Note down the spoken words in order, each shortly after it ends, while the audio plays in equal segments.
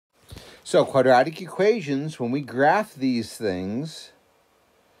So quadratic equations, when we graph these things,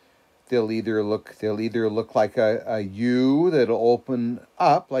 they'll either look like a U that'll open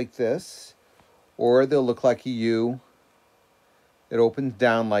up like this, or they'll look like a U that opens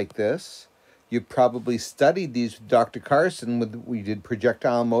down like this. You've probably studied these with Dr. Carson. We did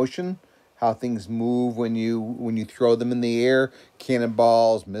projectile motion, how things move when you throw them in the air,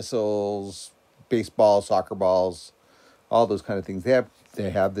 cannonballs, missiles, baseball, soccer balls, all those kind of things. They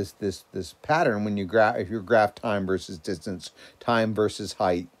have this pattern when you if you graph time versus distance, time versus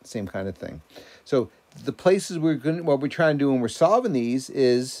height, same kind of thing. So the places what we're trying to do when we're solving these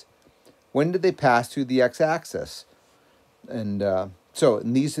is, when did they pass through the x-axis? And so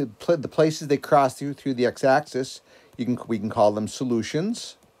in these the places they cross through the x-axis, we can call them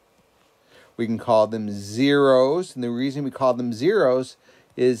solutions. We can call them zeros, and the reason we call them zeros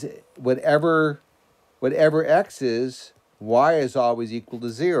is whatever x is, y is always equal to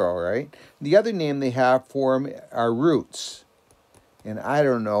 0, right? The other name they have for them are roots. And I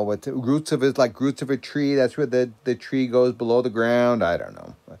don't know what the roots of it, like roots of a tree. That's where the tree goes below the ground. I don't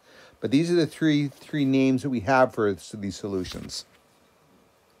know. But these are the three names that we have for these solutions.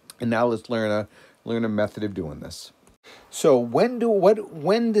 And now let's learn a method of doing this. So when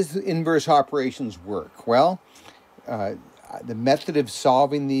does inverse operations work? Well, the method of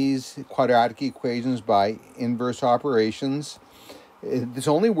solving these quadratic equations by inverse operations, this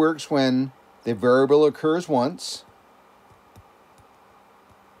only works when the variable occurs once,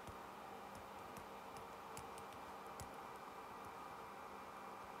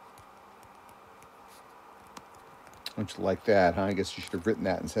 which like that, huh? I guess you should have written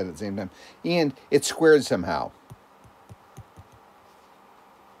that and said it at the same time. And it's squared somehow.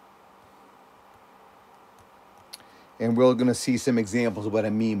 And we're going to see some examples of what I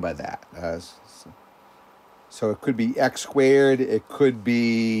mean by that. So it could be x squared. It could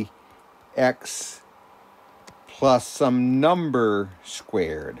be x plus some number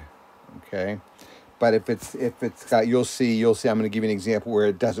squared. Okay, but if it's got, you'll see. I'm going to give you an example where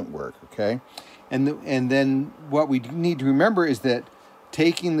it doesn't work. Okay, and then what we need to remember is that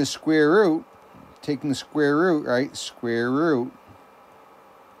taking the square root, right? Square root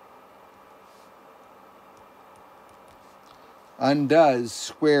undoes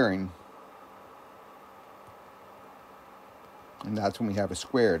squaring, and that's when we have a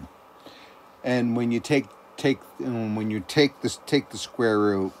squared. And when you take the square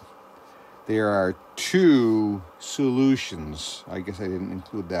root, there are two solutions. I guess I didn't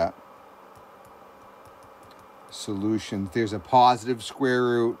include that. Solutions. There's a positive square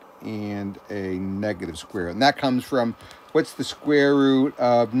root and a negative square root, and that comes from, what's the square root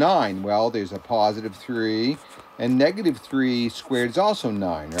of 9? Well, there's a positive 3. And negative 3 squared is also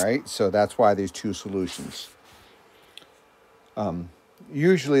 9, right? So that's why there's two solutions.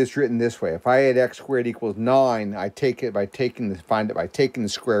 Usually it's written this way. If I had x squared equals 9, I take it by find it by taking the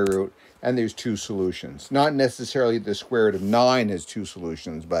square root, and there's two solutions. Not necessarily the square root of 9 has two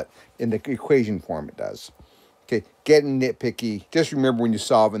solutions, but in the equation form it does. Okay, getting nitpicky. Just remember when you're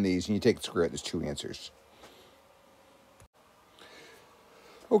solving these and you take the square root, there's two answers.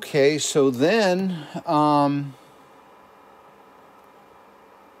 Okay, so then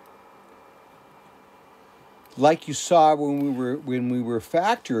like you saw when we were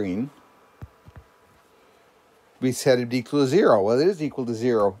factoring, we set it equal to 0. Well, it is equal to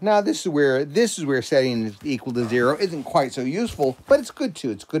 0. Now this is where setting it equal to 0 isn't quite so useful, but it's good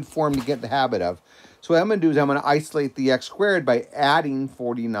too. It's good form to get the habit of. So what I'm going to do is I'm going to isolate the x squared by adding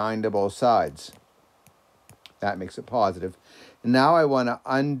 49 to both sides. That makes it positive. And now I want to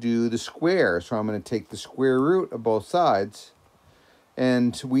undo the square, so I'm going to take the square root of both sides.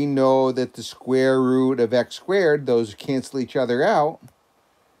 And we know that the square root of x squared, those cancel each other out.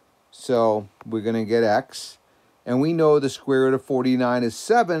 So we're going to get x. And we know the square root of 49 is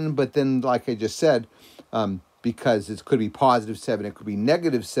 7, but then, like I just said, because it could be positive 7, it could be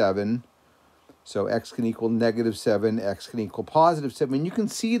negative 7. So x can equal negative 7, x can equal positive 7. And you can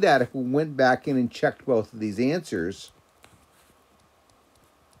see that if we went back in and checked both of these answers.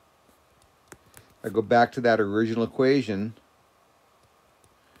 I go back to that original equation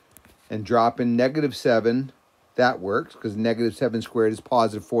and drop in negative 7, that works, because negative 7 squared is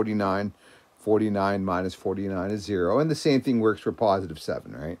positive 49. 49 minus 49 is 0. And the same thing works for positive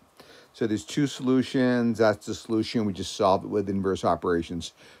 7, right? So there's two solutions. That's the solution. We just solve it with inverse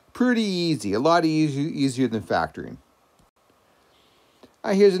operations. Pretty easy. A lot easier than factoring.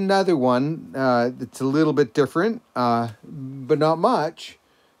 Here's another one that's a little bit different, but not much.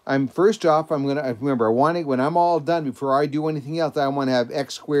 First off, I'm gonna remember, when I'm all done, before I do anything else, I want to have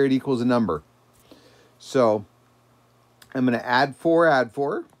x squared equals a number. So I'm gonna add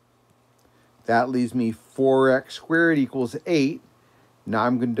 4. That leaves me 4x squared equals 8. Now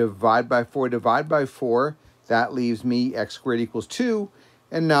I'm going to divide by 4, divide by 4. That leaves me x squared equals 2.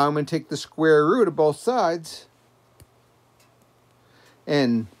 And now I'm going to take the square root of both sides.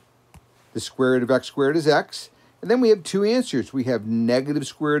 And the square root of x squared is x. And then we have two answers. We have negative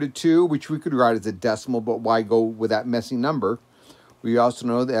square root of 2, which we could write as a decimal, but why go with that messy number? We also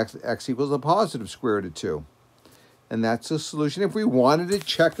know that x equals a positive square root of 2. And that's the solution. If we wanted to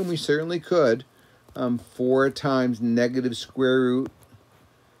check them, we certainly could. 4 times negative square root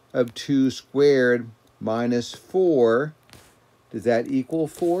of 2 squared minus 4. Does that equal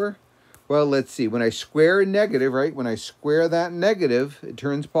 4? Well, let's see. When I square a negative, right? When I square that negative, it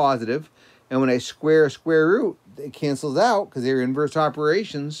turns positive. And when I square a square root, it cancels out because they're inverse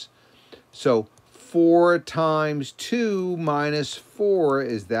operations. So 4 times 2 minus 4,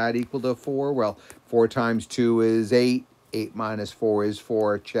 is that equal to 4? Well, 4 times 2 is 8. 8 minus 4 is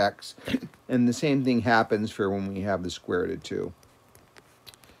 4, checks. And the same thing happens for when we have the square root of 2.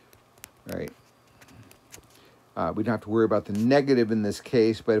 Right? We don't have to worry about the negative in this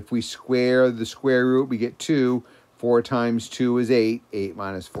case, but if we square the square root, we get 2. 4 times 2 is 8. 8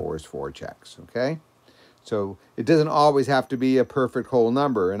 minus 4 is 4, checks, okay? So it doesn't always have to be a perfect whole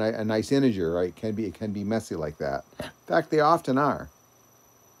number and a nice integer, right? It can be messy like that. In fact, they often are.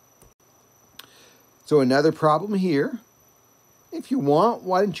 So another problem here. If you want,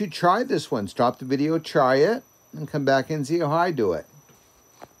 why don't you try this one? Stop the video, try it, and come back and see how I do it.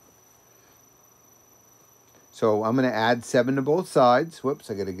 So I'm going to add 7 to both sides.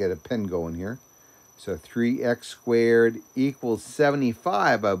 Whoops, I got to get a pen going here. So 3x squared equals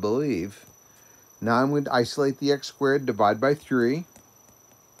 75, I believe. Now I'm going to isolate the x squared, divide by 3.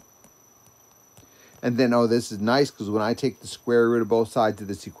 And then, oh, this is nice because when I take the square root of both sides of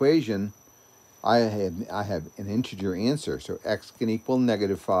this equation, I have an integer answer. So x can equal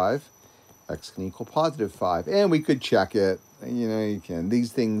negative 5. X can equal positive 5. And we could check it. You know, you can.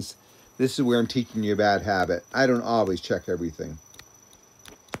 These things, this is where I'm teaching you a bad habit. I don't always check everything.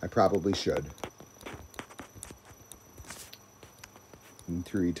 I probably should. And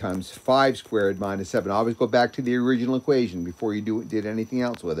 3 times 5 squared minus 7. Always go back to the original equation before you did anything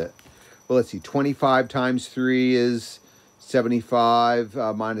else with it. Well, let's see. 25 times 3 is 75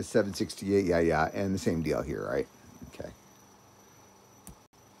 minus 7, 68. Yeah. And the same deal here, right? Okay.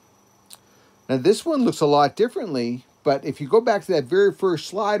 Now, this one looks a lot differently. But if you go back to that very first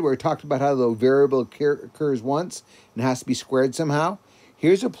slide where I talked about how the variable occurs once and has to be squared somehow,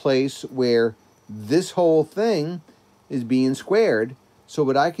 here's a place where this whole thing is being squared. So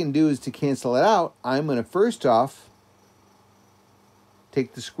what I can do is to cancel it out, I'm going to first off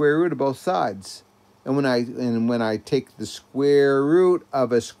take the square root of both sides. And when I take the square root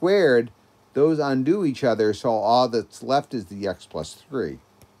of a squared, those undo each other, so all that's left is the x plus 3.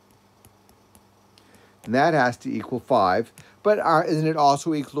 And that has to equal 5. But isn't it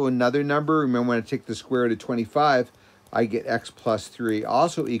also equal to another number? Remember, when I take the square root of 25, I get x plus 3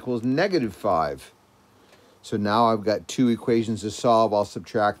 also equals negative 5. So now I've got 2 equations to solve. I'll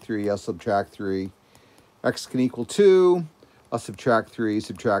subtract 3. I'll subtract 3. X can equal 2. I'll subtract 3.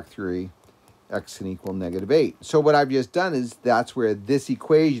 Subtract 3. X can equal negative 8. So what I've just done is that's where this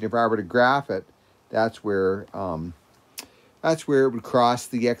equation, if I were to graph it, that's where it would cross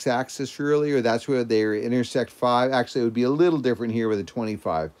the x-axis really, or that's where they intersect 5. Actually, it would be a little different here with a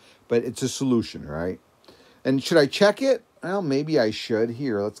 25, but it's a solution, right? And should I check it? Well, maybe I should.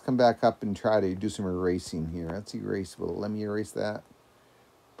 Here, let's come back up and try to do some erasing here. Let's erase. Will it let me erase that?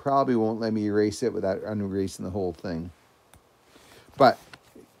 Probably won't let me erase it without unerasing the whole thing. But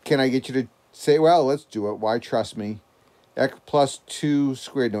can I get you to say, well, let's do it. Why trust me? X plus 2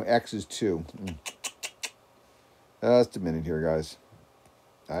 squared. No, x is 2. Just a minute here, guys.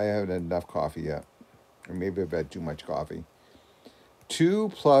 I haven't had enough coffee yet. Or maybe I've had too much coffee.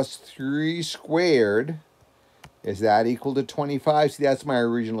 2 plus 3 squared, is that equal to 25? See, that's my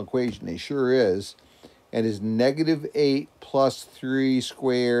original equation. It sure is. And is negative 8 plus 3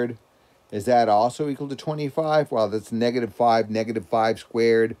 squared, is that also equal to 25? Well, that's negative 5. Negative 5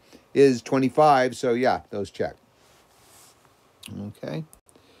 squared is 25. So, yeah, those check. Okay.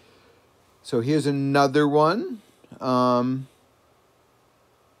 So, here's another one. If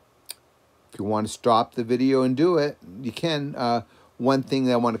you want to stop the video and do it, you can. One thing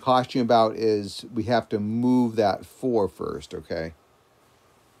that I want to caution you about is we have to move that 4 first, okay?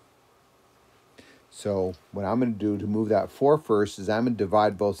 So what I'm going to do to move that 4 first is I'm going to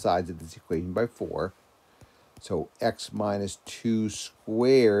divide both sides of this equation by 4. So x minus 2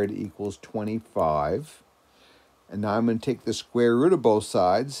 squared equals 25. And now I'm going to take the square root of both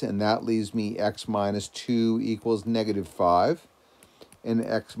sides, and that leaves me x minus 2 equals negative 5. and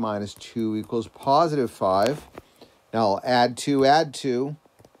x minus 2 equals positive 5. Now I'll add 2,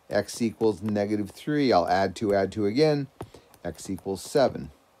 x equals negative 3. I'll add 2 again, x equals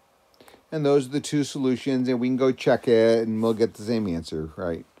 7. And those are the two solutions, and we can go check it, and we'll get the same answer,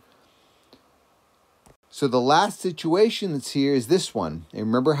 right? So the last situation that's here is this one. And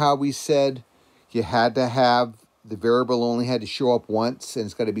remember how we said you had to have, the variable only had to show up once, and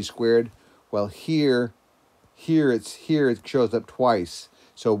it's got to be squared? Well, here it shows up twice.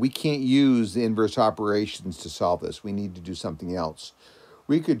 So we can't use the inverse operations to solve this. We need to do something else.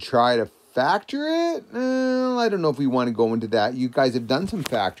 We could try to factor it. I don't know if we want to go into that. You guys have done some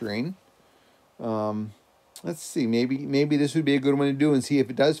factoring. Let's see. Maybe this would be a good one to do and see if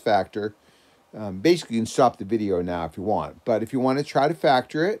it does factor. Basically, you can stop the video now if you want. But if you want to try to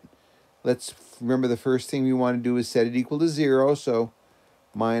factor it, let's remember the first thing we want to do is set it equal to 0. So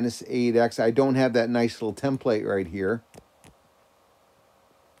minus 8x. I don't have that nice little template right here.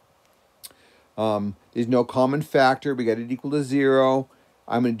 There's no common factor. We got it equal to 0.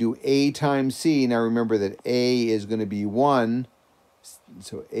 I'm going to do a times c. Now remember that a is going to be 1.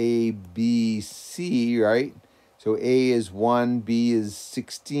 So a, b, c, right? So a is 1, b is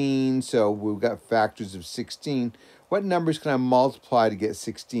 16. So we've got factors of 16. What numbers can I multiply to get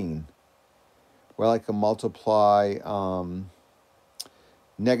 16? Well, I can multiply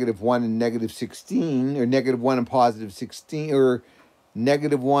negative 1 and negative 16, or negative 1 and positive 16, or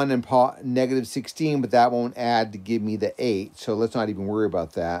negative 1 and negative 16, but that won't add to give me the 8, so let's not even worry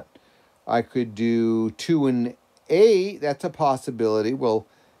about that. I could do 2 and 8, that's a possibility. Well,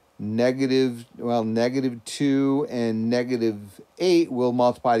 negative 2 and negative 8 will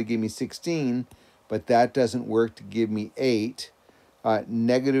multiply to give me 16, but that doesn't work to give me 8.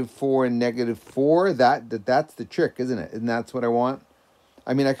 Negative 4 and negative 4, that's the trick, isn't it? And that's what I want.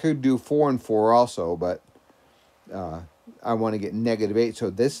 I mean, I could do 4 and 4 also, but I want to get negative 8. So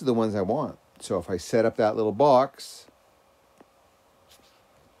this is the ones I want. So if I set up that little box,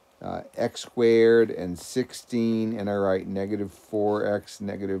 x squared and 16, and I write negative 4x,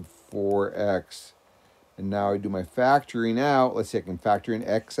 negative 4x. And now I do my factoring out. Let's see, I can factor in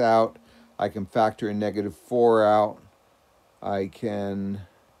x out. I can factor in negative 4 out. I can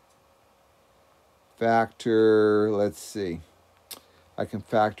factor, let's see. I can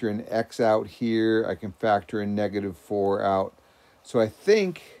factor in x out here. I can factor in negative 4 out. So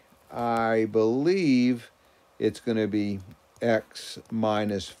I believe it's going to be x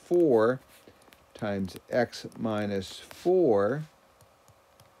minus 4 times x minus 4.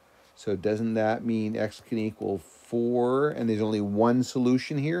 So doesn't that mean x can equal 4? And there's only one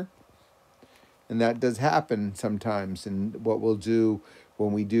solution here? And that does happen sometimes. And what we'll do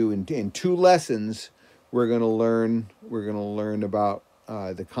when we do in 2 lessons, we're going to learn about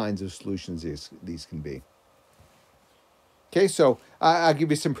the kinds of solutions these can be. Okay, so I'll give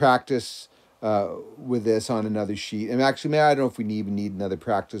you some practice with this on another sheet. And actually, I don't know if we even need another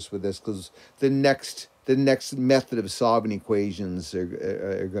practice with this, because the next method of solving equations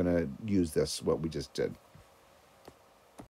are going to use this, what we just did.